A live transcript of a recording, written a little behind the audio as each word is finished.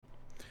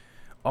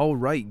All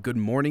right, good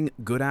morning,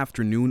 good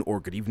afternoon,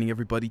 or good evening,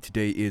 everybody.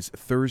 Today is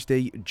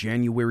Thursday,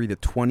 January the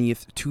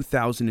 20th,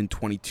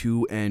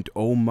 2022, and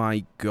oh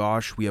my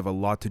gosh, we have a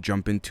lot to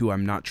jump into.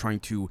 I'm not trying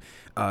to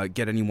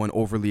get anyone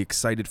overly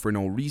excited for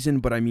no reason,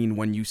 but I mean,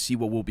 when you see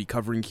what we'll be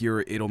covering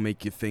here, it'll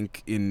make you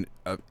think in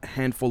a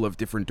handful of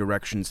different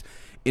directions,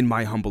 in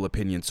my humble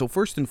opinion. So,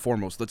 first and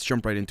foremost, let's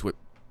jump right into it.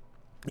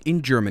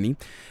 In Germany,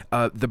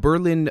 the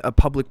Berlin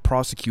public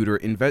prosecutor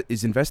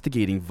is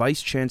investigating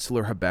Vice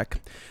Chancellor Habeck,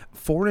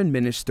 Foreign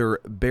Minister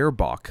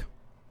Baerbock,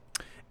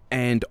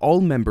 and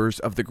all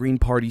members of the Green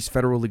Party's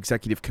Federal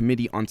Executive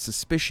Committee on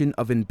suspicion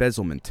of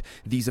embezzlement.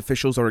 These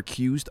officials are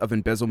accused of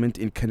embezzlement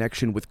in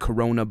connection with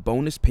Corona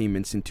bonus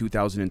payments in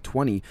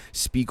 2020,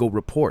 Spiegel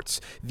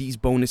reports. These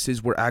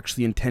bonuses were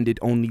actually intended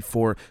only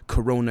for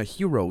Corona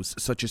heroes,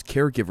 such as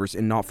caregivers,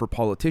 and not for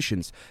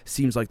politicians.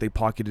 Seems like they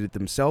pocketed it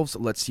themselves.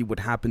 Let's see what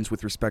happens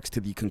with respects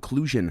to the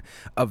conclusion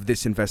of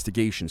this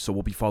investigation. So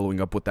we'll be following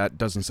up with that.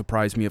 Doesn't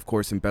surprise me, of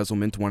course.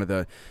 Embezzlement,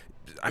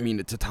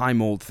 it's a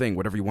time-old thing,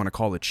 whatever you want to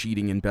call it,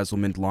 cheating,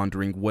 embezzlement,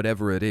 laundering,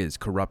 whatever it is,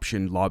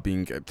 corruption,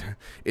 lobbying,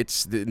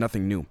 it's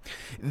nothing new.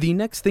 The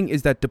next thing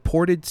is that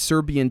deported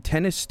Serbian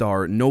tennis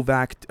star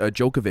Novak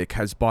Djokovic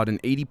has bought an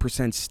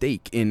 80%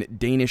 stake in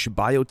Danish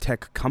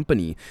biotech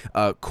company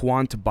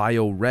Quant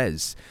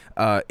Biores,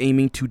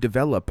 aiming to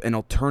develop an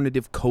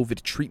alternative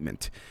COVID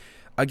treatment.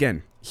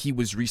 Again, he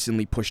was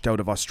recently pushed out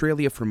of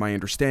Australia, from my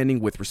understanding,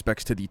 with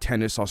respects to the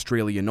Tennis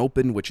Australian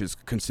Open, which is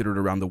considered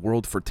around the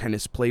world for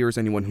tennis players.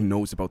 Anyone who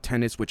knows about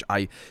tennis, which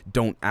I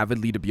don't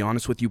avidly, to be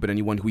honest with you, but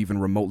anyone who even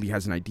remotely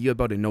has an idea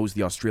about it knows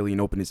the Australian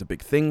Open is a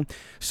big thing.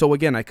 So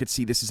again, I could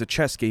see this as a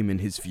chess game in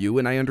his view,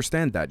 and I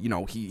understand that.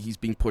 He's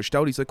being pushed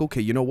out. He's like,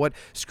 okay, you know what?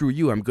 Screw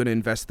you. I'm going to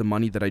invest the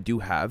money that I do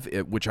have,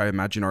 which I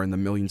imagine are in the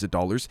millions of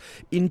dollars,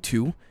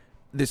 into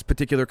this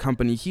particular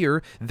company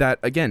here that,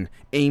 again,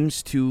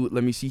 aims to,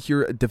 let me see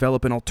here,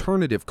 develop an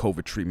alternative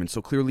COVID treatment.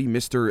 So clearly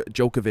Mr.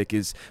 Djokovic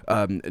is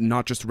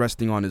not just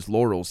resting on his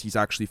laurels, he's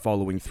actually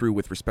following through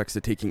with respects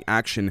to taking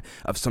action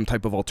of some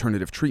type of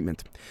alternative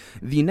treatment.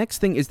 The next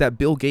thing is that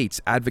Bill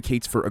Gates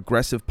advocates for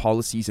aggressive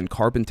policies and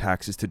carbon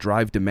taxes to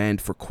drive demand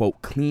for,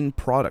 quote, clean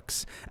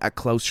products at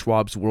Klaus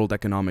Schwab's World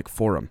Economic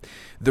Forum.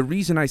 The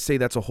reason I say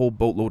that's a whole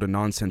boatload of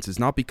nonsense is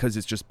not because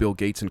it's just Bill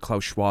Gates and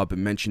Klaus Schwab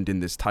mentioned in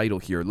this title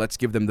here. Let's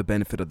give them the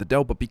benefit of the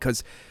doubt, but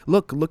because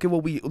look at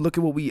what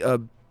we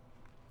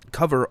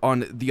cover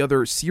on the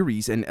other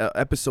series and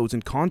episodes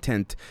and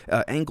content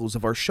angles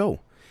of our show.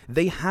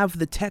 They have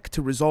the tech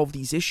to resolve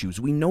these issues.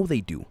 We know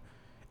they do.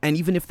 And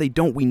even if they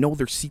don't, we know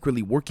they're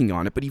secretly working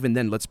on it. But even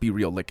then, let's be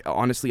real. Like,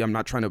 honestly, I'm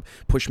not trying to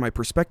push my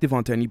perspective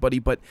onto anybody,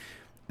 but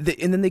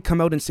and then they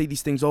come out and say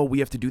these things, oh, we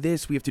have to do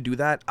this, we have to do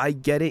that. I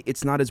get it.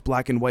 It's not as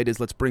black and white as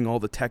let's bring all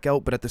the tech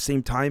out. But at the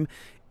same time,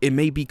 it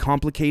may be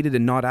complicated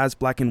and not as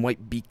black and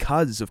white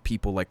because of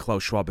people like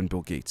Klaus Schwab and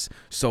Bill Gates.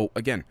 So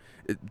again,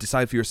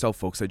 decide for yourself,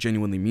 folks. I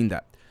genuinely mean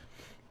that.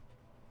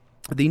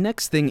 The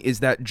next thing is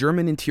that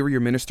German Interior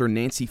Minister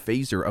Nancy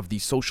Faeser of the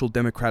Social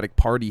Democratic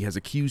Party has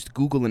accused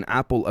Google and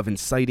Apple of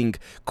inciting,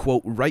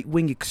 quote,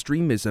 right-wing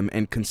extremism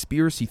and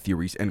conspiracy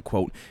theories, end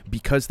quote,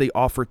 because they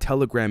offer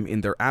Telegram in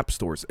their app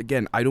stores.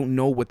 Again, I don't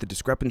know what the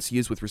discrepancy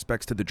is with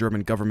respects to the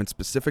German government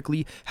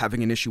specifically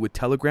having an issue with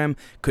Telegram.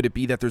 Could it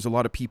be that there's a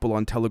lot of people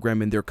on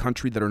Telegram in their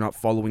country that are not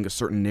following a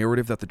certain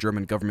narrative that the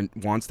German government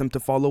wants them to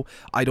follow?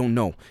 I don't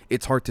know.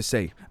 It's hard to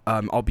say.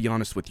 I'll be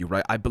honest with you,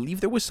 right? I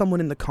believe there was someone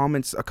in the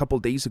comments a couple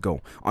days ago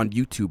on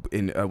YouTube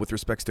with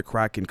respects to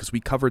Kraken, because we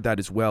covered that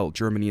as well.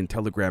 Germany and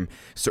Telegram,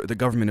 so the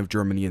government of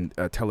Germany and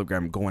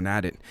Telegram going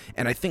at it,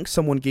 and I think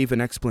someone gave an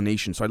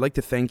explanation. So I'd like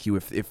to thank you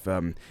if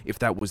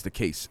that was the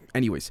case.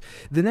 Anyways,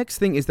 the next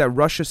thing is that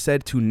Russia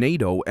said to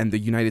NATO and the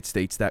United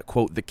States that,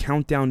 quote, the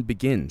countdown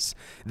begins.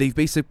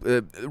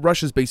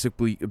 Russia's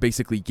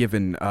basically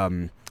given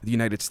the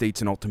United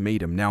States an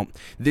ultimatum. Now,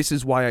 this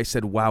is why I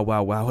said wow,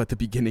 wow, wow at the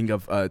beginning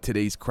of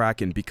today's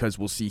Kraken, because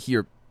we'll see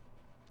here.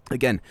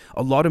 Again,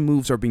 a lot of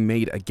moves are being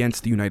made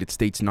against the United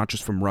States, not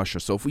just from Russia.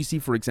 So if we see,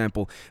 for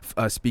example,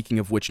 speaking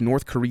of which,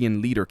 North Korean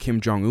leader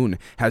Kim Jong-un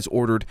has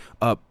ordered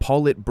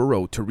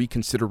Politburo to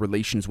reconsider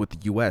relations with the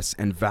U.S.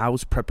 and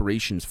vows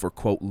preparations for,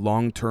 quote,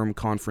 long-term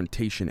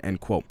confrontation,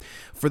 end quote.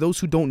 For those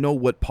who don't know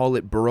what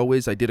Politburo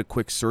is, I did a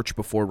quick search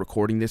before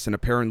recording this, and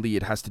apparently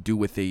it has to do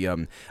with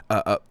a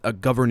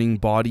governing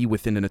body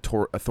within an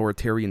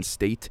authoritarian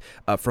state,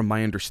 from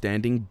my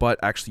understanding. But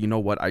actually, you know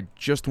what? I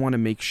just want to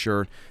make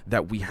sure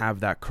that we have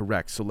that correct.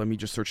 So let me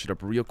just search it up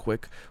real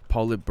quick.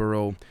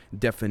 Politburo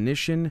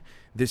definition.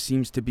 This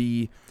seems to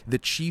be the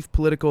chief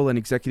political and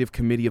executive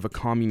committee of a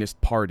communist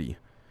party,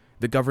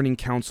 the governing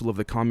council of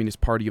the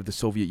Communist Party of the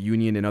Soviet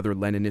Union and other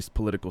Leninist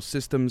political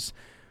systems.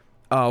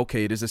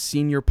 Okay, it is a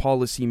senior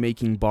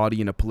policy-making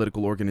body in a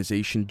political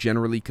organization,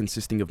 generally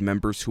consisting of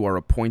members who are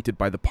appointed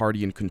by the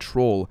party in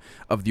control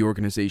of the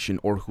organization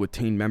or who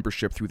attain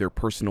membership through their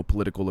personal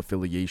political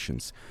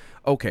affiliations.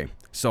 Okay,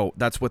 so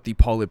that's what the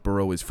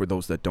Politburo is for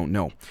those that don't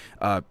know.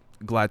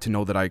 glad to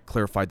know that I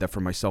clarified that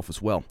for myself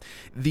as well.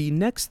 The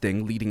next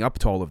thing leading up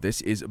to all of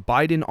this is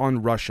Biden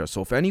on Russia.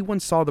 So if anyone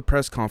saw the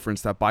press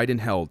conference that Biden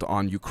held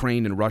on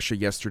Ukraine and Russia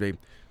yesterday,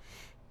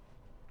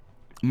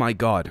 my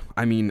God,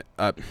 I mean,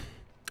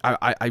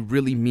 I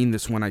really mean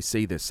this when I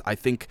say this. I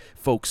think,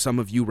 folks, some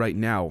of you right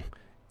now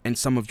and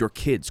some of your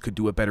kids could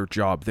do a better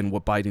job than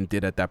what Biden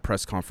did at that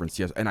press conference.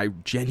 Yes, and I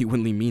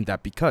genuinely mean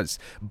that, because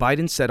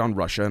Biden said on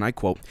Russia, and I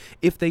quote,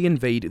 "If they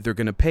invade, they're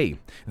going to pay.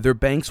 Their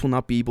banks will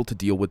not be able to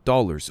deal with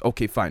dollars."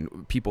 Okay, fine.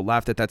 People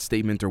laughed at that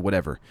statement or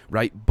whatever,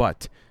 right?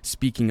 But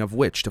speaking of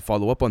which, to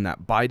follow up on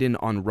that, Biden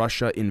on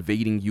Russia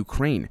invading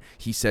Ukraine,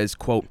 he says,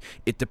 quote,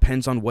 "It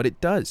depends on what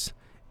it does.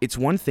 It's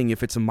one thing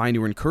if it's a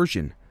minor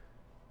incursion,"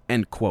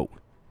 end quote.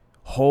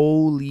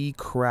 Holy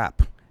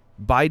crap.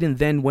 Biden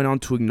then went on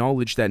to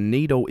acknowledge that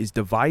NATO is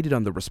divided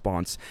on the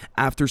response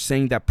after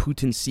saying that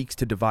Putin seeks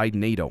to divide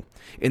NATO.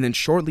 And then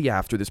shortly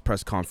after this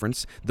press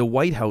conference, the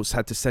White House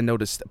had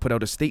to put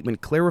out a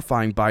statement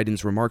clarifying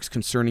Biden's remarks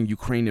concerning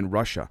Ukraine and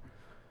Russia.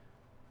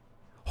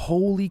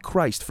 Holy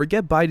Christ.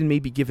 Forget Biden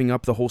maybe giving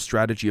up the whole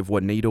strategy of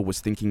what NATO was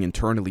thinking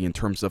internally in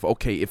terms of,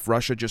 okay, if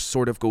Russia just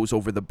sort of goes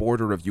over the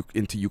border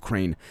into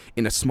Ukraine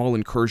in a small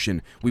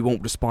incursion, we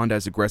won't respond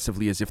as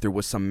aggressively as if there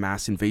was some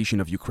mass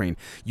invasion of Ukraine.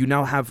 You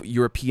now have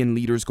European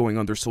leaders going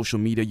on their social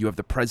media. You have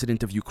the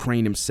president of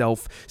Ukraine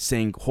himself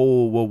saying,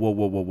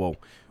 whoa.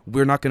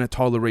 We're not going to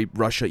tolerate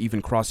Russia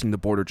even crossing the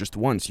border just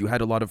once. You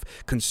had a lot of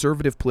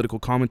conservative political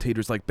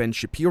commentators like Ben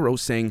Shapiro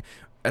saying,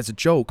 as a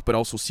joke, but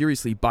also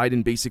seriously,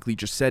 Biden basically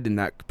just said in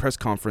that press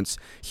conference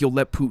he'll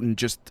let Putin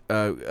just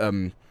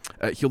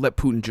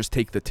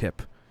take the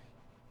tip.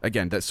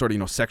 Again, that sort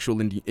of sexual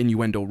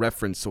innuendo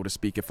reference, so to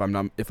speak, if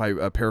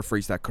I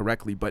paraphrase that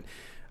correctly. But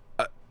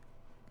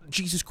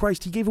Jesus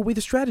Christ, he gave away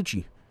the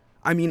strategy.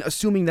 I mean,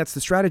 assuming that's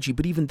the strategy,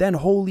 but even then,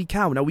 holy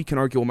cow. Now we can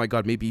argue, oh my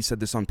God, maybe he said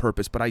this on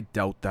purpose, but I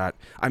doubt that.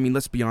 I mean,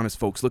 let's be honest,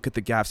 folks. Look at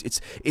the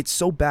gaffes. It's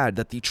so bad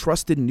that the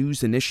Trusted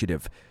News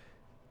Initiative,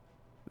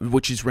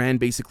 which is ran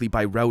basically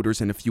by Reuters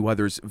and a few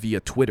others via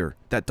Twitter,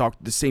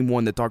 the same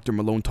one that Dr.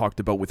 Malone talked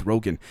about with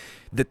Rogan.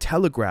 The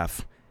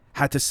Telegraph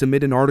had to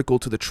submit an article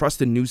to the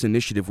Trusted News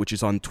Initiative, which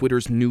is on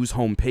Twitter's news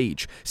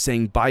homepage,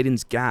 saying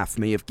Biden's gaffe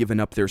may have given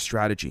up their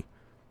strategy.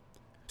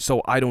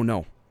 So I don't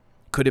know.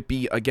 Could it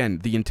be, again,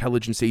 the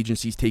intelligence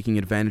agencies taking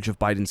advantage of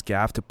Biden's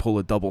gaffe to pull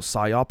a double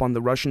psyop on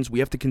the Russians? We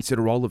have to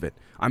consider all of it.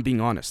 I'm being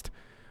honest.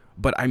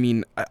 But I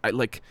mean,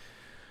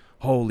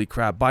 holy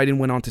crap. Biden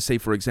went on to say,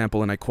 for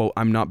example, and I quote,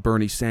 "I'm not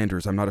Bernie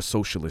Sanders. I'm not a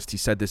socialist." He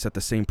said this at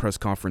the same press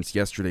conference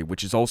yesterday,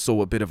 which is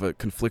also a bit of a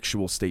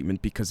conflictual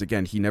statement because,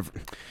 again, he never...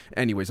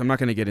 Anyways, I'm not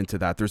going to get into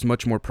that. There's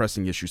much more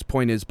pressing issues.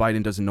 Point is,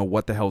 Biden doesn't know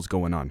what the hell's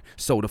going on.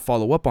 So to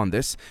follow up on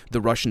this,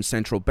 the Russian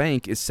central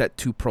bank is set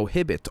to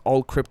prohibit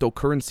all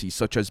cryptocurrencies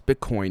such as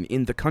Bitcoin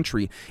in the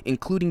country,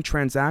 including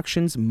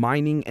transactions,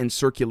 mining, and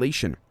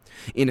circulation.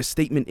 In a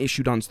statement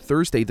issued on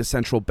Thursday, the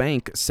central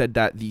bank said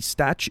that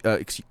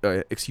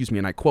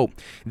and I quote,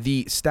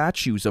 "The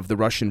statues of the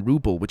Russian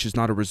ruble, which is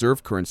not a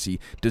reserve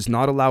currency, does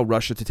not allow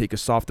Russia to take a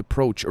soft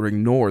approach or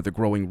ignore the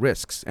growing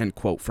risks," end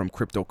quote, from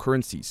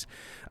cryptocurrencies.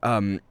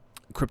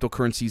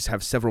 Cryptocurrencies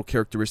have several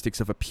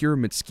characteristics of a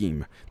pyramid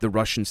scheme, the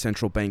Russian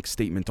central bank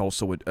statement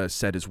also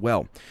said as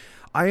well.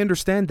 I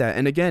understand that.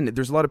 And again,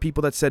 there's a lot of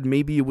people that said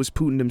maybe it was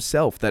Putin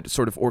himself that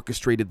sort of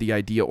orchestrated the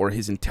idea, or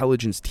his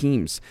intelligence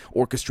teams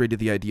orchestrated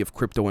the idea of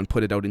crypto and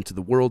put it out into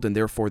the world. And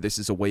therefore, this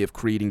is a way of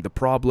creating the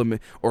problem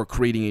or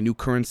creating a new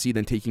currency,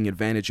 then taking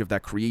advantage of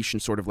that creation,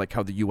 sort of like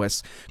how the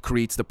U.S.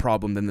 creates the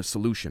problem, then the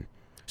solution.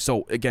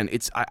 So again,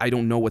 I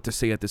don't know what to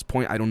say at this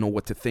point. I don't know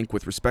what to think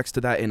with respects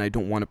to that. And I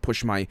don't want to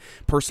push my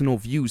personal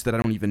views that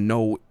I don't even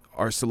know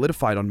are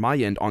solidified on my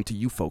end onto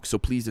you folks, so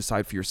please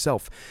decide for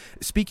yourself.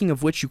 Speaking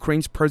of which,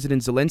 Ukraine's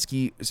President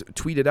Zelensky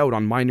tweeted out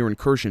on minor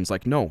incursions,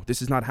 like, no,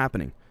 this is not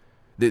happening.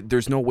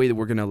 There's no way that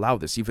we're going to allow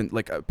this. Even,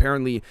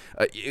 apparently,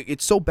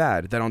 it's so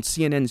bad that on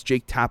CNN's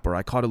Jake Tapper,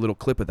 I caught a little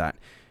clip of that.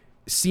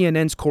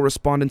 CNN's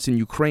correspondents in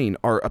Ukraine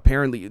are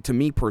apparently, to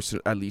me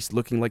personally at least,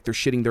 looking like they're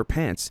shitting their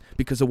pants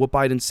because of what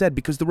Biden said,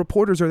 because the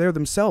reporters are there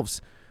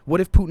themselves. What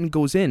if Putin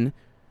goes in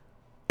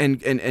and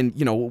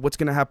what's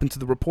going to happen to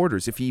the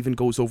reporters if he even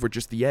goes over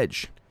just the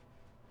edge?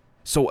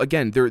 So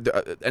again,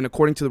 and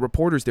according to the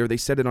reporters there, they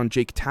said it on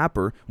Jake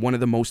Tapper, one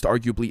of the most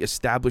arguably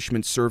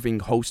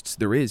establishment-serving hosts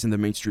there is in the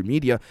mainstream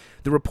media.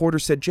 The reporter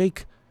said,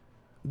 Jake,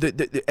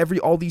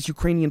 all these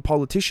Ukrainian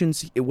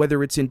politicians,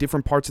 whether it's in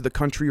different parts of the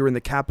country or in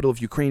the capital of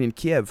Ukraine in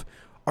Kiev,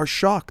 are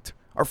shocked,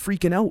 are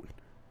freaking out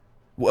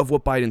of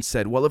what Biden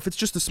said. Well, if it's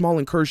just a small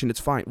incursion, it's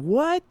fine.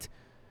 What?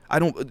 I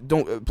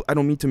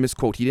don't mean to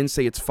misquote. He didn't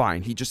say it's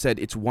fine. He just said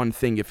it's one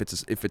thing if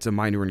it's a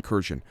minor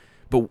incursion.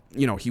 But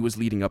he was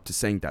leading up to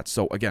saying that.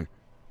 So again,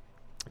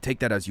 take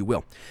that as you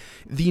will.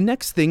 The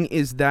next thing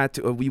is that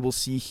we will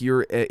see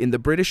here in the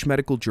British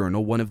Medical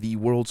Journal, one of the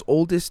world's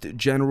oldest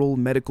general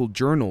medical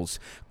journals,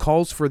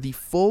 calls for the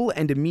full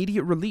and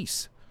immediate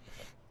release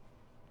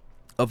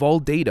Of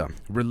all data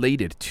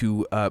related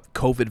to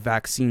COVID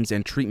vaccines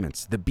and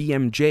treatments, the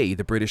BMJ,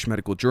 the British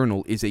Medical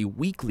Journal, is a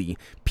weekly,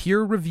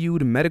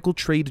 peer-reviewed medical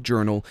trade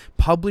journal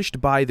published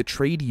by the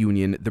trade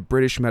union, the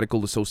British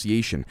Medical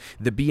Association.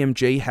 The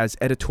BMJ has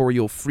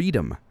editorial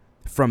freedom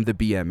from the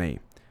BMA,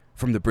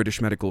 from the British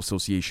Medical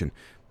Association.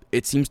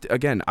 It seems to,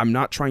 again, I'm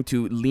not trying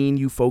to lean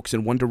you folks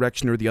in one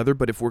direction or the other,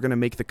 but if we're going to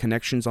make the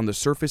connections on the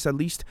surface, at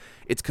least,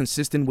 it's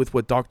consistent with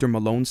what Dr.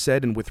 Malone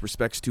said, and with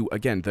respects to,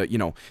 again,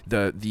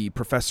 the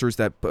professors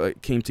that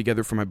came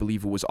together from, I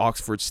believe it was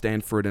Oxford,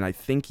 Stanford, and I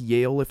think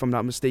Yale, if I'm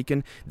not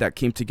mistaken, that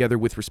came together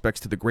with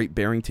respects to the Great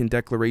Barrington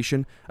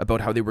Declaration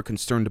about how they were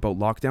concerned about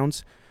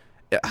lockdowns.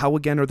 How,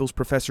 again, are those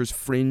professors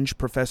fringe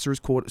professors,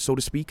 quote, so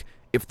to speak,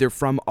 if they're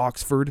from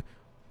Oxford,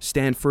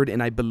 Stanford,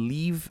 and I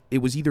believe it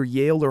was either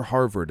Yale or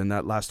Harvard in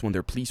that last one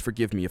there. Please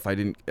forgive me if I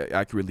didn't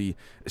accurately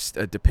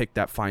depict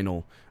that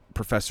final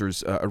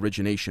professor's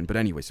origination. But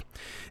anyways,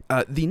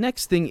 the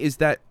next thing is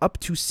that up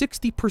to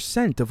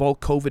 60% of all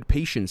COVID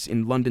patients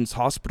in London's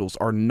hospitals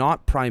are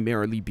not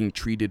primarily being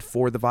treated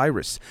for the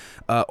virus.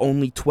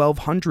 Only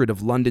 1,200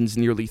 of London's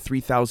nearly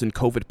 3,000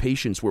 COVID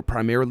patients were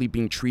primarily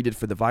being treated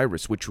for the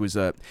virus, which was,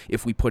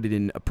 if we put it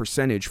in a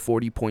percentage,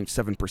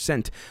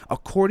 40.7%,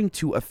 according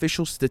to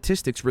official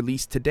statistics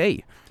released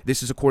today.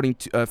 This is according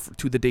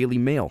to the Daily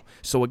Mail.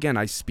 So again,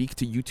 I speak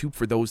to YouTube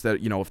for those that,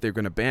 if they're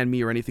going to ban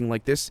me or anything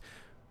like this.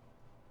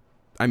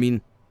 I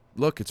mean,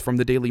 look, it's from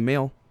the Daily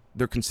Mail.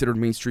 They're considered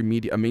mainstream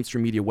media, a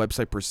mainstream media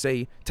website per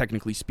se,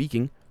 technically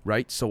speaking,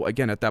 right? So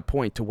again, at that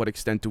point, to what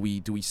extent do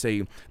we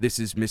say this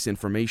is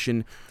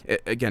misinformation?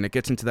 Again, it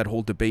gets into that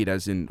whole debate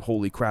as in,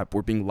 holy crap,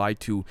 we're being lied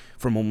to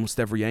from almost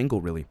every angle,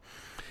 really.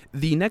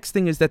 The next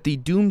thing is that the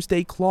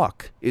doomsday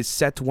clock is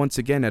set once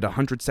again at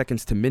 100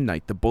 seconds to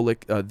midnight. The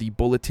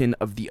Bulletin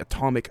of the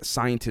Atomic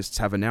Scientists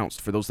have announced.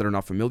 For those that are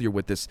not familiar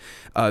with this,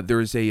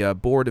 there's a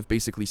board of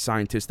basically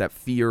scientists that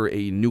fear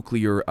a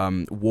nuclear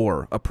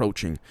war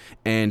approaching.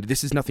 And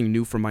this is nothing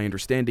new from my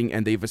understanding,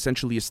 and they've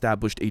essentially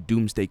established a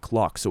doomsday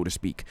clock, so to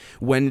speak.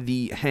 When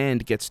the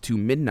hand gets to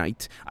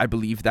midnight, I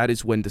believe that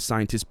is when the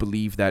scientists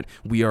believe that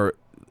we are,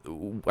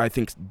 I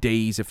think,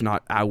 days, if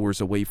not hours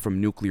away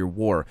from nuclear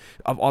war.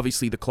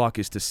 Obviously, the clock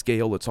is to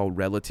scale. It's all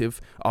relative,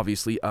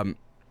 obviously.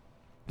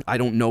 I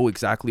don't know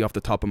exactly off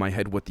the top of my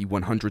head what the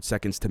 100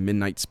 seconds to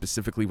midnight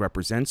specifically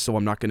represents, so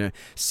I'm not going to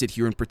sit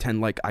here and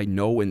pretend like I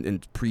know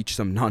and preach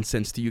some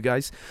nonsense to you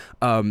guys.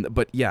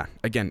 But yeah,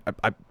 again,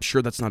 I'm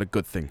sure that's not a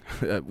good thing.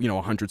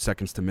 100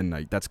 seconds to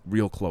midnight, that's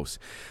real close.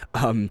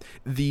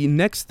 The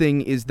next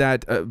thing is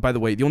that, by the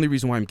way, the only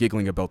reason why I'm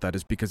giggling about that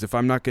is because if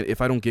I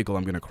don't giggle,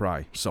 I'm going to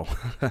cry. So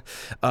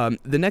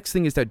the next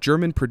thing is that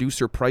German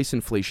producer price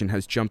inflation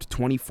has jumped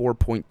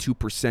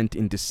 24.2%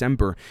 in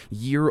December,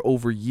 year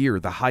over year,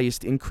 the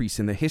highest increase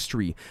in the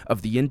history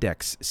of the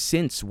index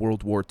since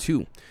World War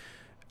II.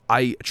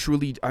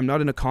 I'm not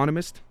an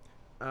economist,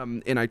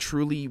 and I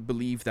truly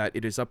believe that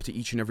it is up to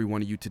each and every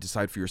one of you to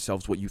decide for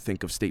yourselves what you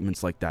think of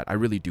statements like that. I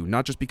really do.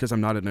 Not just because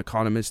I'm not an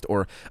economist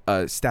or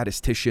a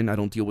statistician. I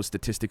don't deal with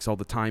statistics all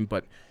the time,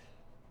 but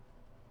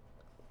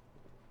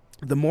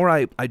the more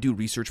I do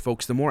research,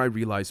 folks, the more I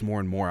realize more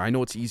and more. I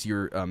know it's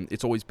easier.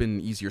 It's always been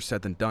easier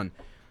said than done.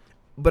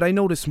 But I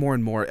notice more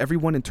and more,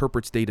 everyone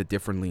interprets data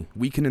differently.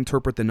 We can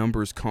interpret the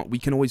numbers, we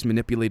can always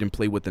manipulate and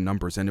play with the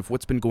numbers, and if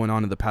what's been going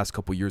on in the past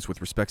couple years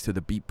with respects to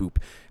the beep boop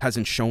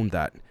hasn't shown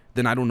that,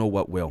 then I don't know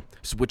what will.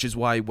 So, which is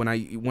why when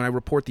I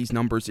report these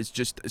numbers, it's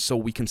just so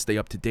we can stay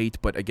up to date,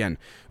 but again,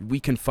 we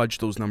can fudge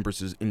those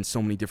numbers in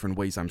so many different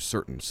ways, I'm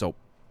certain. So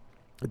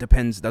it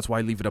depends, that's why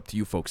I leave it up to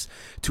you folks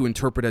to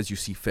interpret as you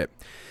see fit.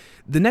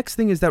 The next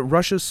thing is that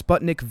Russia's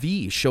Sputnik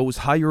V shows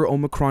higher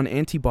Omicron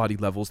antibody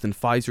levels than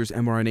Pfizer's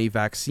mRNA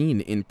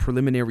vaccine in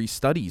preliminary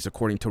studies,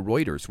 according to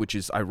Reuters, which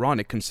is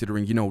ironic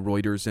considering,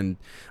 Reuters. And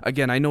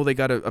again, I know they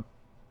got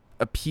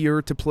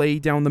appear to play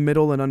down the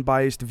middle, an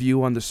unbiased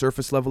view on the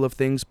surface level of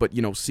things, but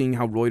seeing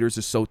how Reuters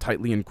is so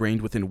tightly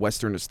ingrained within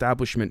Western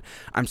establishment,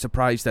 I'm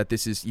surprised that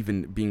this is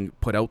even being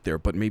put out there,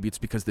 but maybe it's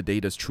because the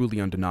data is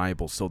truly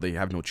undeniable, so they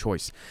have no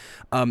choice.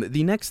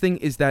 The next thing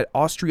is that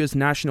Austria's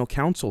National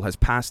Council has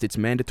passed its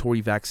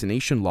mandatory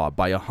vaccination law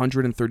by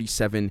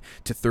 137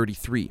 to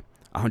 33.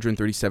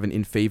 137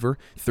 in favor,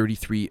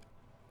 33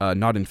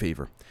 not in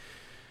favor.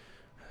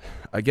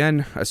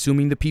 Again,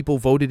 assuming the people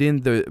voted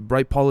in the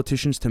right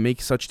politicians to make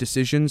such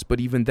decisions, but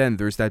even then,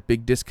 there's that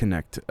big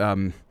disconnect.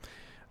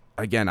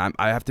 Again,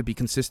 I have to be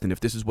consistent. If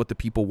this is what the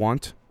people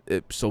want,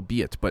 so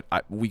be it. But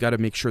we got to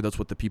make sure that's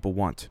what the people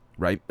want,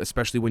 right?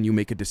 Especially when you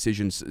make a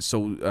decision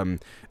so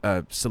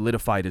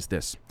solidified as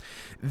this.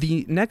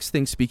 The next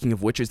thing, speaking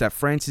of which, is that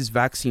France's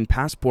vaccine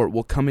passport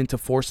will come into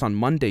force on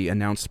Monday,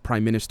 announced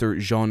Prime Minister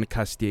Jean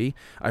Castex.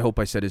 I hope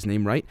I said his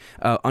name right.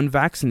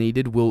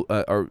 Unvaccinated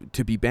are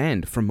to be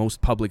banned from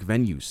most public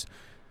venues.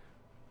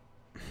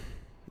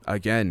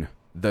 Again,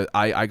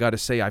 I gotta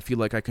say, I feel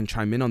like I can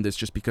chime in on this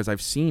just because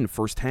I've seen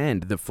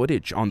firsthand the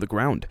footage on the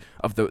ground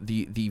of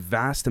the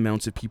vast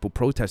amounts of people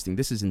protesting.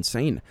 This is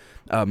insane.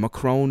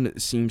 Macron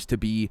seems to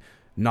be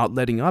not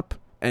letting up,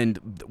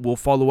 And we'll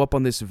follow up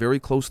on this very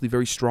closely,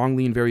 very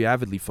strongly, and very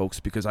avidly, folks,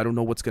 because I don't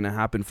know what's going to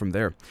happen from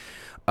there.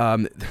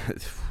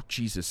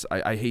 Jesus,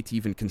 I hate to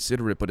even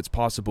consider it, but it's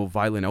possible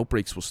violent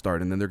outbreaks will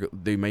start, and then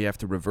they may have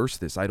to reverse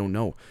this. I don't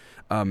know.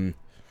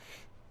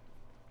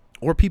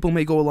 Or people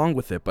may go along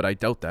with it, but I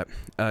doubt that.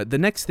 The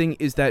next thing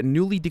is that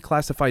newly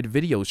declassified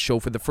videos show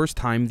for the first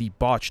time the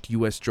botched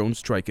U.S. drone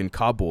strike in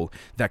Kabul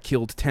that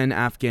killed 10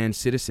 Afghan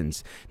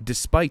citizens,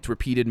 despite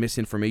repeated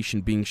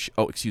misinformation being...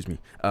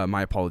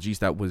 my apologies.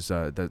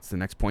 That's the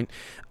next point.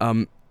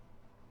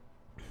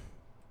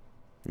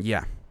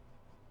 Yeah.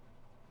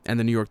 And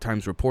the New York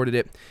Times reported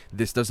it.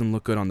 This doesn't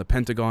look good on the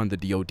Pentagon, the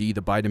DOD,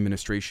 the Biden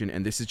administration,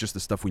 and this is just the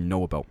stuff we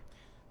know about.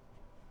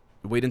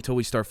 Wait until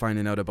we start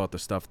finding out about the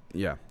stuff.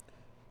 Yeah.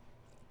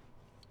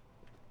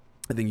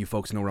 I think you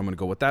folks know where I'm going to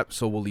go with that,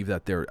 so we'll leave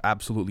that there.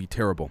 Absolutely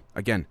terrible.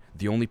 Again,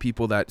 the only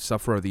people that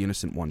suffer are the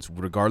innocent ones,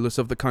 regardless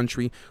of the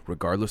country,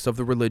 regardless of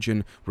the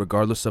religion,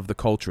 regardless of the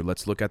culture.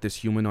 Let's look at this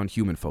human on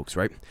human, folks,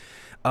 right?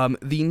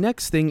 The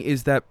next thing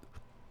is that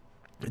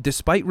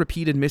despite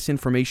repeated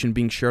misinformation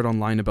being shared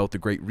online about the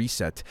Great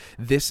Reset,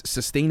 this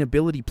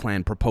sustainability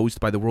plan proposed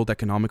by the World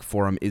Economic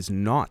Forum is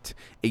not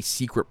a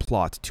secret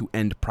plot to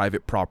end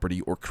private property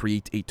or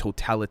create a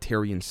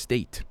totalitarian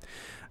state.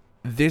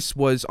 This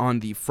was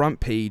on the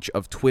front page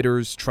of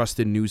Twitter's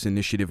Trusted News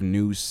Initiative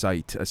news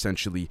site,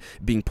 essentially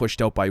being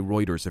pushed out by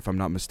Reuters, if I'm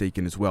not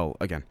mistaken, as well,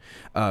 again,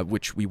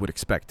 which we would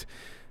expect.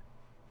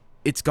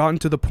 It's gotten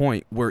to the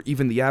point where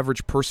even the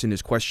average person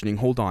is questioning,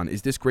 hold on,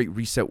 is this Great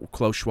Reset,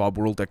 Klaus Schwab,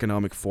 World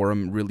Economic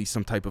Forum really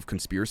some type of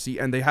conspiracy?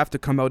 And they have to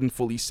come out and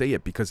fully say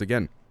it because,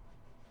 again,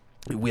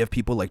 we have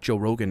people like Joe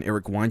Rogan,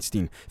 Eric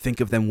Weinstein, think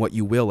of them what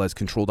you will, as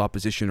controlled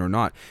opposition or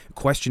not,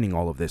 questioning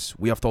all of this.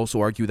 We have to also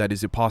argue that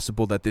is it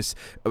possible that this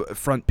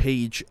front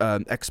page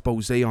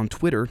expose on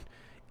Twitter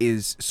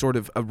is sort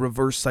of a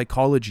reverse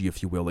psychology,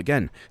 if you will,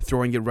 again,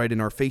 throwing it right in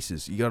our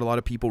faces. You got a lot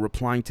of people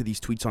replying to these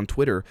tweets on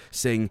Twitter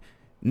saying,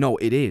 no,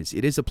 it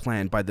is a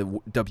plan by the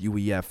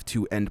WEF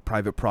to end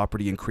private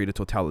property and create a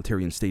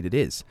totalitarian state. It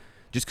is,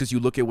 just because you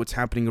look at what's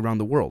happening around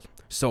the world.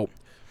 So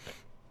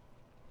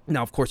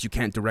now, of course, you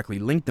can't directly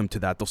link them to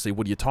that. They'll say,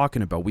 what are you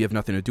talking about? We have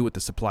nothing to do with the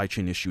supply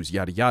chain issues,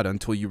 yada, yada,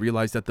 until you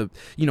realize that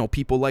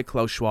people like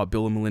Klaus Schwab,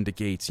 Bill and Melinda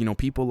Gates,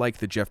 people like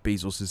the Jeff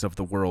Bezoses of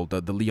the world,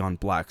 the Leon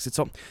Blacks,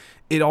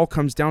 it all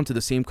comes down to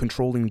the same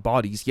controlling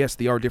bodies. Yes,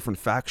 they are different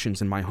factions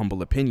in my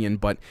humble opinion,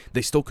 but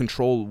they still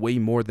control way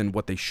more than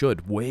what they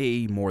should.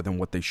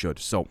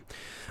 So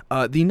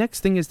the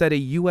next thing is that a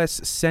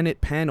U.S. Senate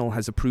panel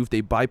has approved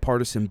a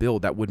bipartisan bill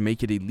that would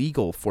make it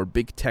illegal for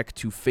big tech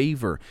to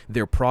favor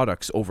their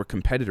products over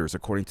competitors,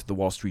 according to the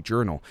Wall Street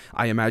Journal.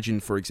 I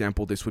imagine, for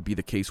example, this would be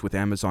the case with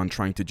Amazon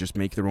trying to just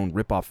make their own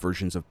rip-off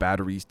versions of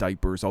batteries,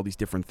 diapers, all these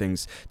different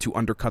things to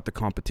undercut the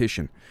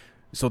competition.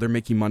 So they're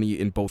making money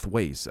in both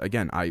ways.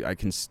 Again, I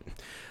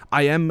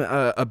am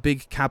a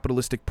big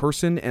capitalistic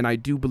person, and I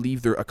do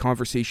believe a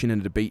conversation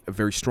and a debate, a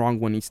very strong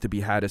one, needs to be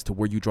had as to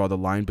where you draw the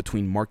line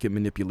between market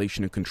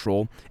manipulation and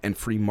control and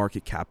free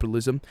market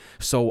capitalism.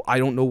 So I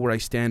don't know where I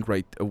stand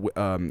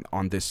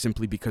on this,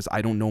 simply because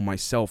I don't know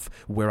myself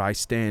where I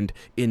stand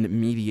in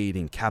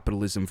mediating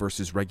capitalism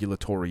versus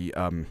regulatory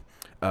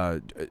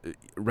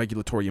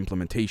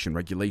implementation,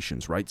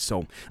 regulations, right?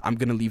 So I'm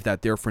going to leave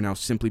that there for now,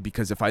 simply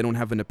because if I don't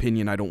have an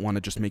opinion, I don't want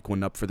to just make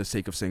one up for the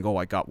sake of saying, oh,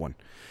 I got one.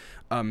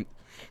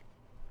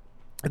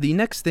 The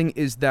next thing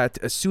is that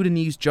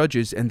Sudanese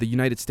judges and the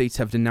United States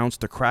have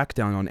denounced a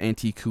crackdown on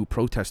anti-coup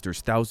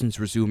protesters. Thousands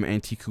resume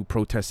anti-coup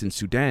protests in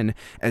Sudan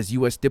as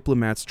U.S.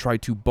 diplomats try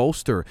to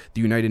bolster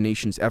the United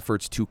Nations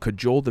efforts to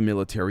cajole the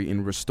military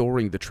in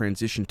restoring the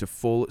transition to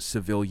full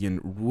civilian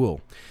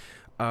rule.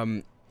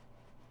 I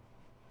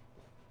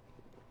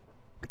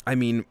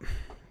mean,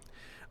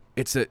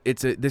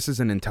 this is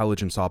an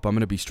intelligence op. I'm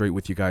going to be straight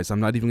with you guys. I'm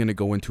not even going to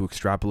go into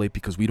extrapolate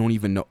because we don't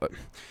even know.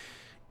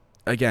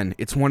 Again,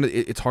 it's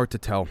hard to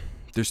tell.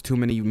 There's too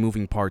many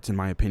moving parts, in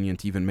my opinion,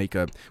 to even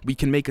we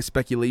can make a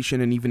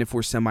speculation, and even if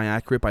we're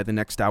semi-accurate, by the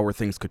next hour,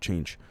 things could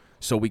change.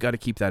 So we got to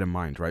keep that in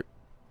mind, right?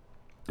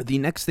 The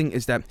next thing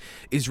is that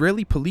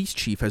Israeli police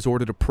chief has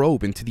ordered a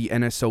probe into the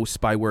NSO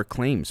spyware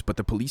claims, but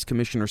the police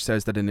commissioner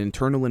says that an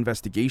internal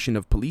investigation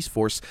of police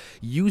force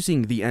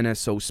using the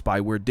NSO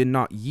spyware did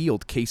not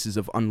yield cases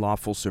of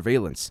unlawful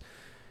surveillance.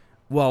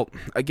 Well,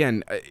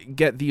 again,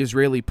 get the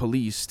Israeli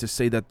police to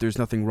say that there's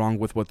nothing wrong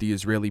with what the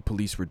Israeli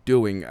police were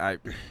doing.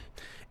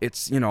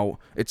 It's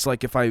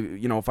like if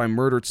I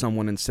murdered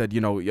someone and said,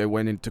 I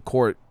went into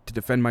court to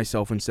defend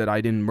myself and said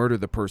I didn't murder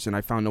the person,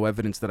 I found no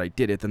evidence that I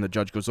did it, then the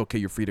judge goes, okay,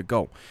 you're free to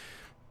go.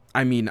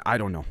 I mean, I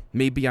don't know.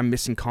 Maybe I'm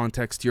missing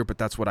context here, but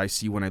that's what I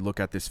see when I look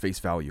at this face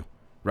value,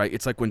 right?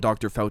 It's like when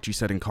Dr. Fauci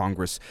said in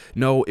Congress,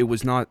 no, it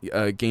was not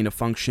gain of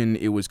function.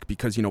 It was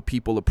because,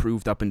 people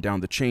approved up and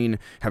down the chain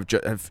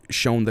have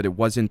shown that it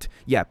wasn't.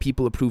 Yeah,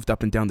 people approved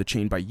up and down the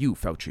chain by you,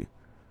 Fauci.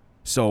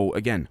 So,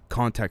 again,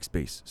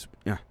 context-based.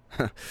 Yeah.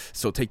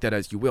 So take that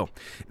as you will.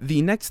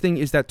 The next thing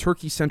is that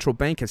Turkey's central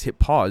bank has hit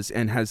pause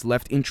and has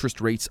left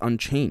interest rates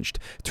unchanged.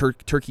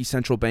 Turkey's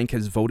central bank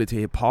has voted to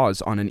hit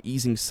pause on an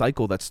easing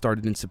cycle that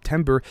started in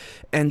September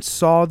and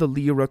saw the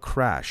lira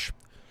crash.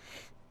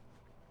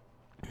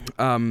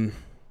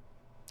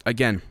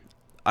 Again,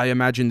 I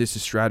imagine this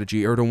is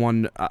strategy.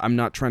 Erdogan, I'm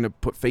not trying to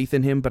put faith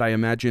in him, but I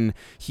imagine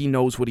he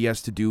knows what he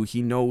has to do.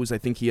 He knows, I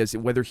think he has,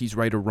 whether he's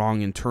right or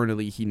wrong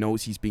internally, he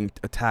knows he's being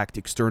attacked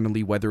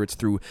externally, whether it's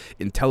through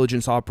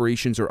intelligence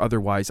operations or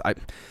otherwise.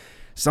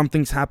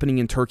 Something's happening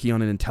in Turkey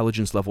on an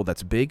intelligence level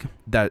that's big,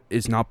 that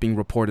is not being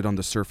reported on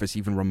the surface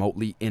even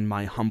remotely, in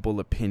my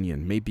humble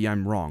opinion. Maybe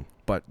I'm wrong,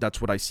 but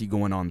that's what I see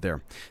going on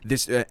there.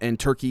 This and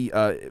Turkey's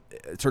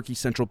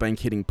central bank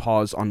hitting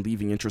pause on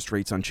leaving interest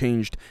rates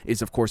unchanged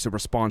is, of course, a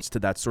response to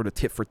that sort of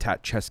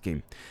tit-for-tat chess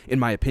game, in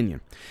my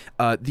opinion.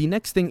 The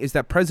next thing is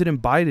that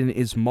President Biden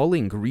is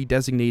mulling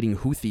redesignating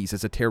Houthis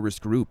as a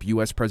terrorist group.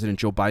 U.S. President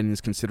Joe Biden is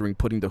considering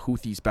putting the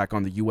Houthis back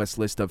on the U.S.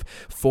 list of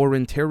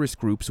foreign terrorist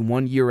groups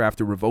 1 year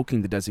after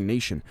revoking the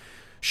designation.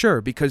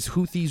 Sure, because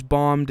Houthis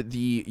bombed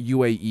the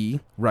UAE,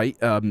 right?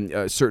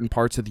 Certain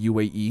parts of the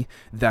UAE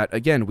that,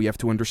 again, we have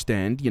to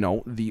understand,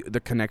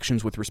 the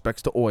connections with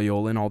respects to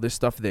oil and all this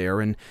stuff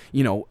there. And,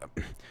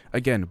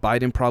 again,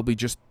 Biden probably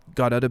just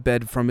got out of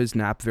bed from his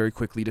nap very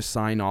quickly to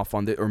sign off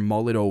on it or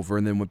mull it over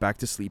and then went back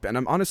to sleep. And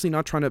I'm honestly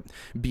not trying to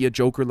be a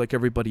joker like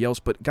everybody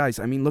else, but guys,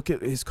 I mean, look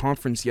at his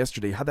conference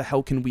yesterday. How the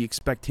hell can we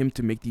expect him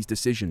to make these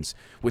decisions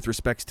with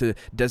respects to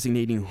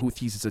designating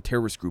Houthis as a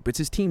terrorist group? It's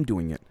his team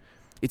doing it.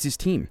 It's his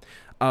team.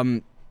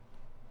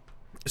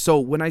 So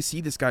when I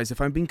see this, guys,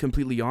 if I'm being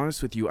completely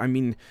honest with you, I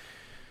mean,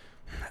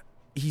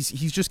 he's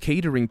just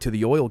catering to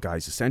the oil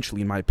guys,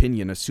 essentially, in my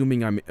opinion,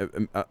 assuming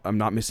I'm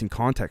not missing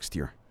context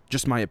here.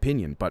 Just my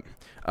opinion, but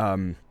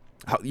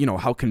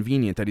how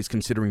convenient that he's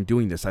considering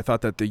doing this. I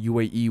thought that the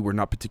UAE were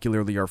not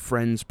particularly our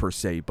friends per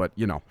se, but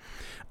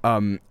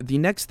the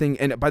next thing,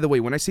 and by the way,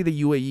 when I say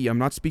the UAE, I'm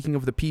not speaking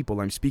of the people,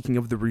 I'm speaking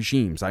of the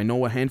regimes. I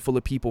know a handful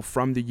of people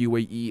from the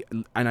UAE,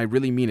 and I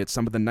really mean it.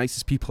 Some of the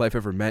nicest people I've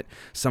ever met,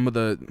 some of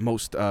the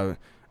most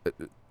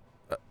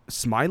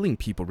smiling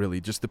people, really.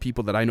 Just the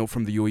people that I know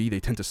from the UAE, they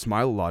tend to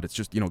smile a lot. It's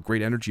just,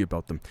 great energy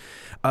about them.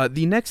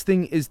 The next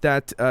thing is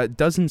that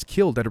dozens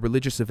killed at a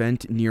religious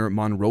event near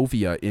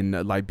Monrovia in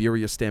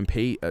Liberia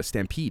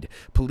stampede.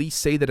 Police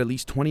say that at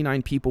least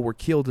 29 people were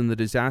killed in the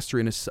disaster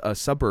in a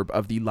suburb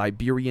of the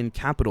Liberian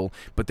capital,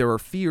 but there are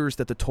fears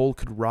that the toll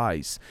could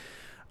rise.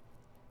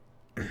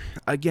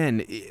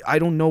 Again, I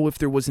don't know if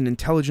there was an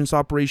intelligence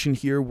operation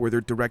here. Were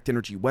there direct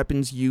energy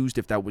weapons used?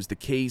 If that was the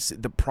case,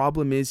 the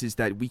problem is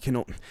that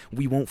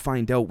we won't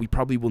find out. We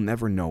probably will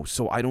never know.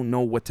 So I don't know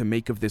what to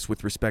make of this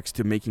with respects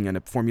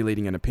to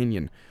formulating an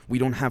opinion. We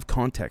don't have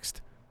context,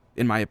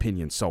 in my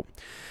opinion. So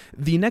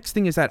the next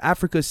thing is that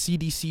Africa's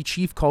CDC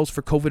chief calls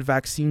for COVID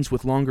vaccines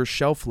with longer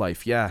shelf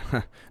life. Yeah,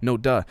 no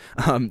duh.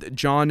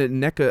 John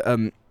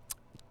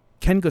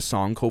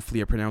Kengasong, hopefully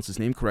I pronounced his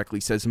name correctly,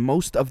 says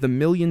most of the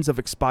millions of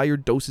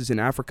expired doses in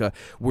Africa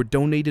were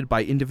donated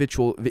by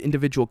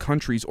individual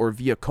countries or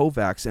via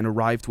COVAX and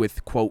arrived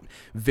with, quote,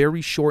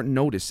 very short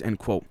notice, end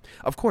quote.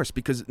 Of course,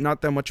 because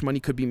not that much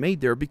money could be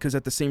made there, because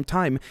at the same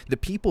time, the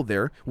people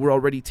there were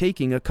already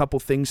taking a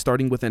couple things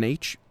starting with an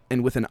H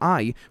and with an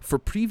I for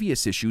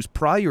previous issues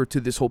prior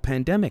to this whole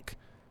pandemic.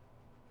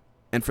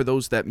 And for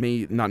those that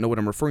may not know what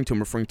I'm referring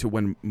to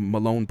when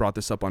Malone brought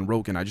this up on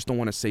Rogan. I just don't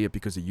want to say it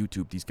because of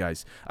YouTube, these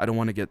guys. I don't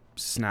want to get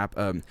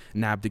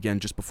nabbed again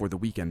just before the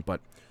weekend.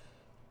 But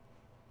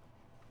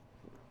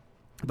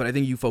I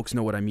think you folks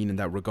know what I mean in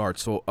that regard.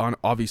 So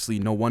obviously,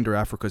 no wonder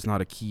Africa is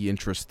not a key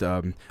interest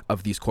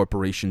of these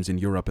corporations in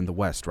Europe and the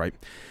West, right?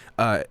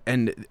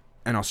 And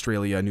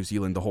Australia, New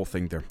Zealand, the whole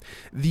thing there.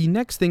 The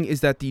next thing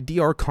is that the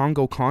DR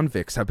Congo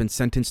convicts have been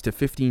sentenced to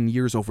 15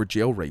 years over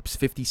jail rapes.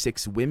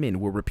 56 women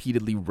were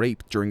repeatedly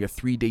raped during a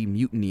 3-day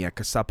mutiny at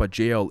Kasapa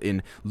jail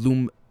in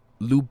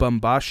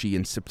Lubumbashi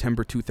in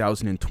September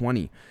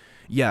 2020.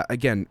 Yeah,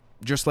 again,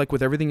 just like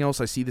with everything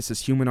else, I see this as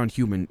human on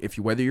human.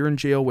 Whether you're in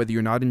jail, whether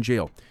you're not in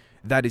jail,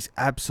 that is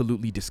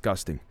absolutely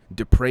disgusting.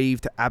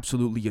 Depraved,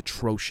 absolutely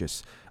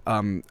atrocious.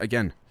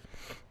 Again,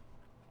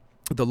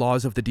 the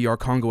laws of the DR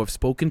Congo have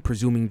spoken,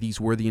 presuming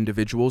these were the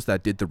individuals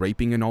that did the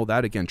raping and all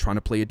that. Again, trying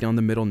to play it down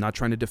the middle, not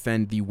trying to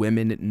defend the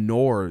women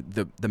nor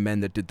the men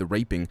that did the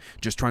raping,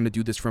 just trying to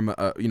do this from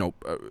a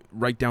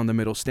right down the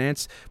middle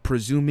stance,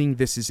 presuming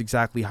this is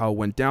exactly how it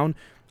went down.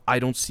 I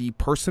don't see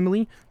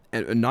personally,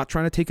 and not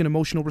trying to take an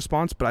emotional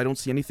response, but I don't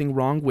see anything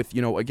wrong with,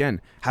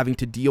 again, having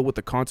to deal with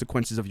the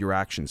consequences of your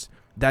actions.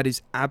 That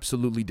is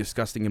absolutely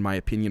disgusting in my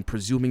opinion,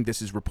 presuming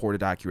this is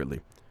reported accurately.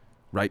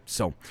 Right,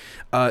 so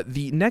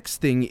the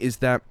next thing is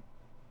that,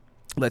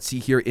 let's see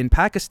here, in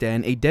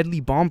Pakistan, a deadly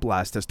bomb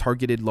blast has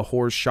targeted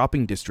Lahore's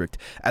shopping district.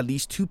 At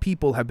least 2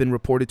 people have been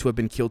reported to have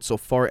been killed so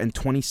far and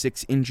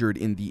 26 injured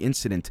in the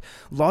incident.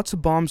 Lots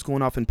of bombs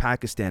going off in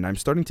Pakistan. I'm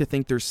starting to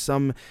think there's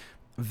some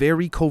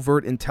very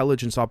covert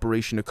intelligence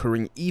operation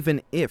occurring,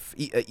 even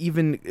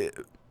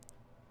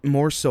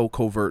more so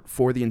covert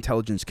for the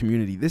intelligence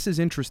community. This is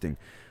interesting.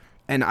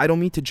 And I don't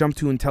mean to jump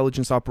to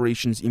intelligence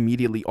operations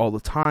immediately all the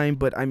time,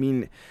 but I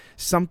mean,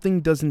 something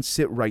doesn't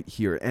sit right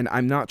here. And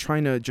I'm not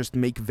trying to just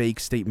make vague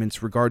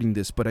statements regarding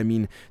this, but I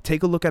mean,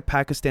 take a look at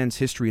Pakistan's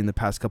history in the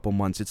past couple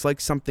months. It's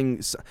like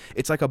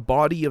it's like a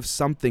body of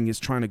something is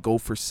trying to go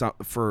for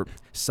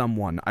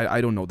someone. I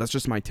don't know. That's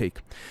just my take.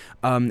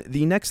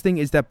 The next thing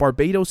is that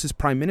Barbados'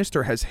 prime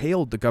minister has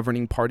hailed the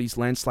governing party's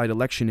landslide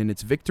election in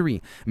its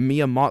victory.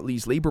 Mia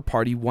Mottley's Labour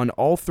Party won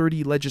all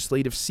 30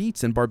 legislative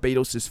seats in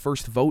Barbados'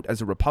 first vote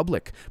as a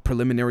republic.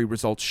 Preliminary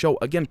results show,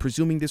 again,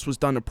 presuming this was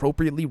done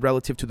appropriately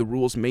relative to the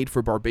rules made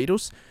for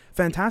Barbados,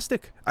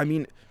 fantastic. I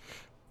mean,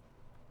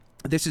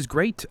 this is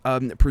great,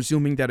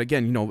 presuming that,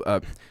 again, you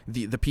know,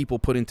 the people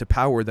put into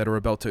power that are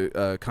about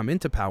to come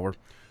into power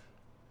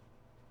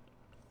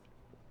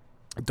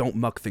don't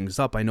muck things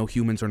up. I know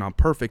humans are not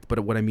perfect, but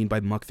what I mean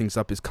by muck things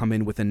up is come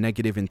in with a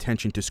negative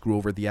intention to screw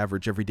over the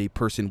average everyday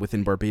person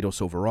within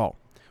Barbados overall.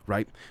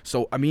 Right?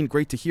 So, I mean,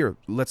 great to hear.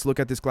 Let's look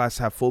at this glass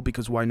half full,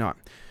 because why not?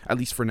 At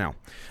least for now.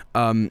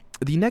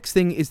 The next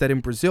thing is that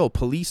in Brazil,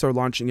 police are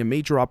launching a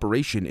major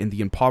operation in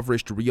the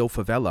impoverished Rio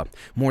favela.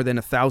 More than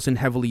 1,000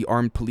 heavily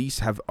armed police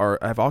have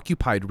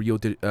occupied Rio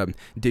de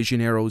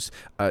Janeiro's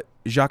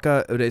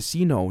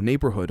Jacarecino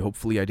neighborhood.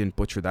 Hopefully I didn't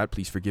butcher that.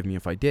 Please forgive me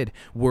if I did.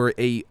 Where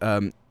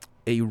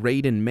a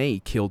raid in May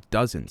killed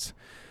dozens.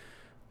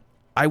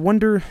 I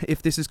wonder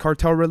if this is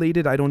cartel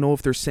related. I don't know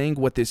if they're saying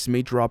what this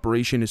major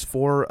operation is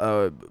for.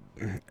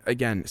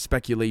 Again,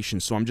 speculation,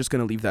 so I'm just going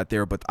to leave that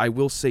there. But I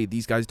will say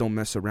these guys don't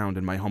mess around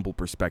in my humble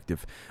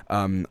perspective.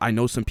 I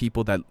know some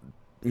people that,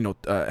 you know,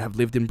 have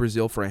lived in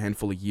Brazil for a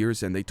handful of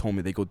years, and they told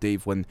me, they go,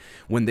 Dave, when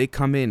they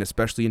come in,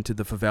 especially into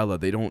the favela,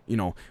 they don't, you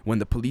know, when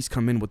the police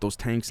come in with those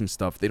tanks and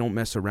stuff, they don't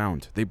mess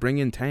around. They bring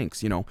in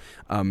tanks, you know.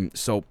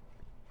 So,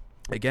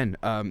 again,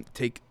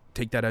 take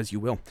that as you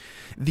will.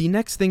 The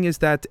next thing is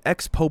that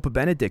ex-Pope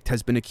Benedict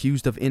has been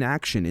accused of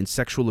inaction in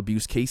sexual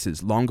abuse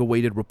cases.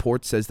 Long-awaited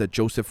report says that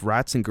Joseph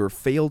Ratzinger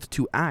failed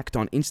to act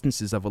on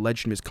instances of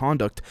alleged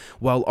misconduct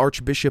while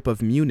Archbishop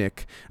of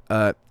Munich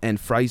and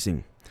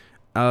Freising.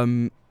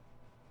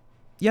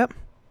 Yep.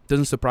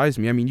 Doesn't surprise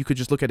me. I mean, you could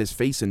just look at his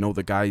face and know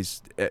the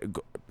guy's,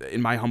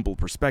 in my humble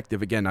perspective,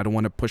 again, I don't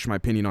want to push my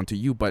opinion onto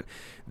you, but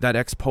that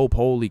ex-pope,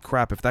 holy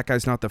crap, if that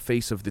guy's not the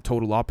face of the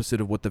total opposite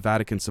of what the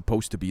Vatican's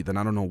supposed to be, then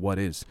I don't know what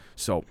is.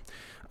 So,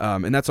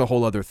 and that's a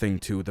whole other thing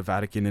too, the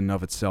Vatican in and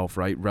of itself,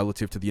 right,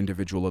 relative to the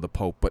individual of the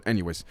Pope. But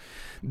anyways,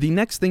 the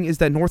next thing is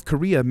that North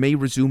Korea may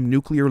resume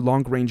nuclear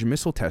long-range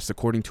missile tests,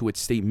 according to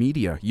its state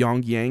media.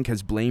 Pyongyang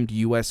has blamed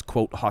U.S.,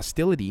 quote,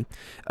 hostility,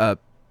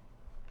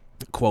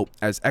 quote,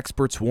 as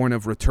experts warn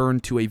of return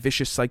to a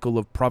vicious cycle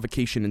of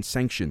provocation and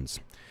sanctions.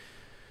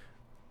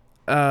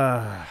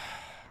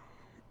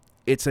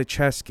 It's a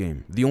chess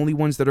game. The only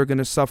ones that are going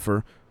to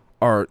suffer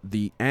are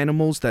the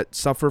animals that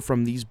suffer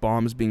from these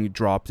bombs being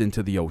dropped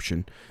into the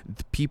ocean.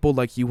 The people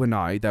like you and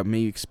I that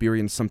may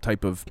experience some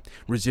type of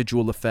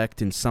residual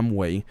effect in some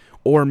way,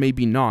 or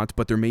maybe not,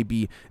 but there may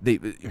be,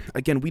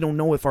 again, we don't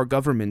know if our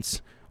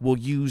governments will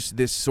use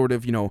this sort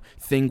of, you know,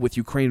 thing with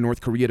Ukraine and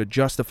North Korea to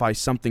justify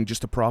something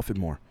just to profit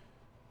more,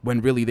 when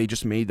really they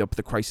just made up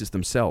the crisis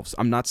themselves.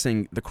 I'm not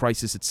saying the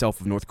crisis itself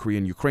of North Korea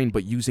and Ukraine,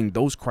 but using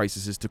those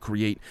crises to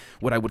create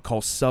what I would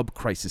call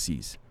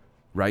sub-crises,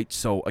 right?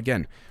 So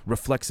again,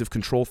 reflexive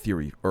control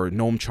theory, or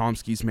Noam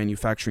Chomsky's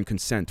manufacturing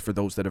consent, for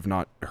those that have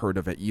not heard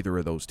of it, either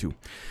of those two.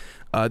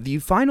 The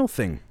final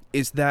thing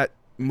is that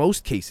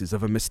most cases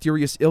of a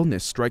mysterious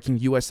illness striking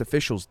U.S.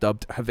 officials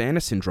dubbed Havana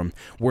syndrome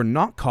were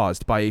not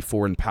caused by a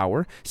foreign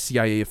power,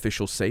 CIA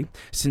officials say.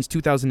 Since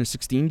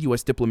 2016,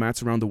 U.S.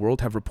 diplomats around the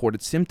world have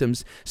reported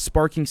symptoms,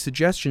 sparking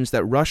suggestions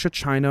that Russia,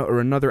 China, or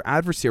another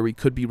adversary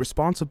could be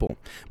responsible.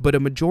 But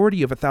a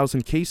majority of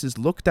 1,000 cases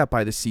looked at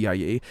by the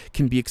CIA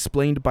can be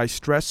explained by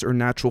stress or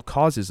natural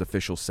causes,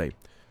 officials say.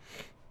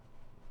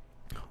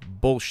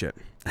 Bullshit.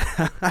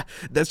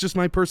 That's just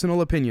my personal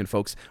opinion,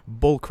 folks.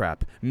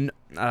 Bullcrap.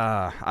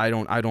 I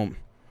don't.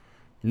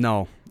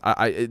 No.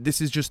 This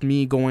is just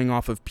me going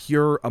off of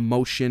pure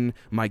emotion,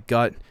 my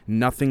gut,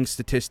 nothing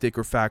statistic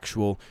or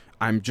factual.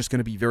 I'm just going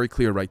to be very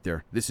clear right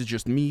there. This is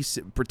just me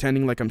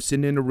pretending like I'm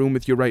sitting in a room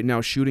with you right now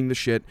shooting the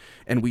shit,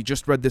 and we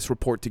just read this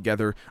report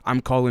together.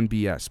 I'm calling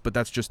BS, but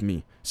that's just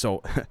me.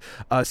 So,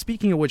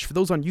 speaking of which, for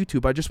those on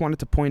YouTube, I just wanted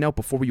to point out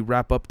before we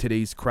wrap up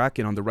today's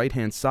Kraken on the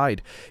right-hand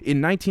side,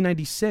 in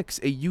 1996,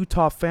 a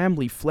Utah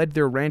family fled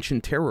their ranch in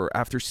terror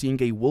after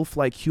seeing a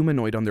wolf-like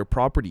humanoid on their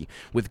property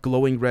with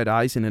glowing red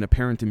eyes and an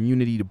apparent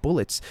immunity to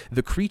bullets.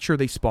 The creature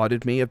they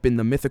spotted may have been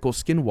the mythical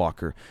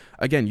Skinwalker.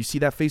 Again, you see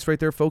that face right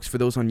there, folks, for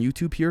those on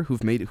YouTube here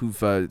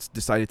who've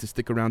decided to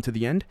stick around to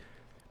the end?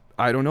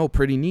 I don't know,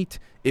 pretty neat.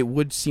 It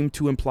would seem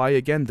to imply,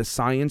 again, the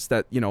science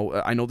that,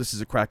 I know this is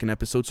a Kraken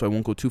episode, so I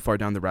won't go too far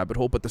down the rabbit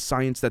hole, but the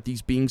science that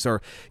these beings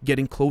are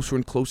getting closer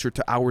and closer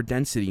to our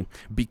density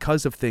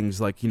because of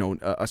things like,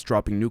 us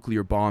dropping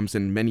nuclear bombs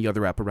and many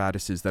other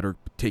apparatuses that are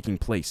taking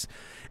place.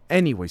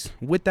 Anyways,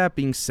 with that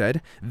being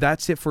said,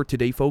 that's it for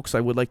today, folks.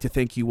 I would like to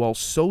thank you all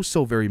so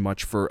very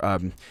much for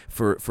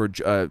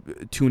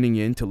tuning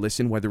in to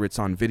listen, whether it's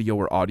on video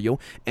or audio,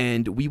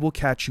 and we will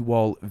catch you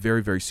all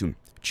very soon.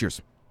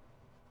 Cheers.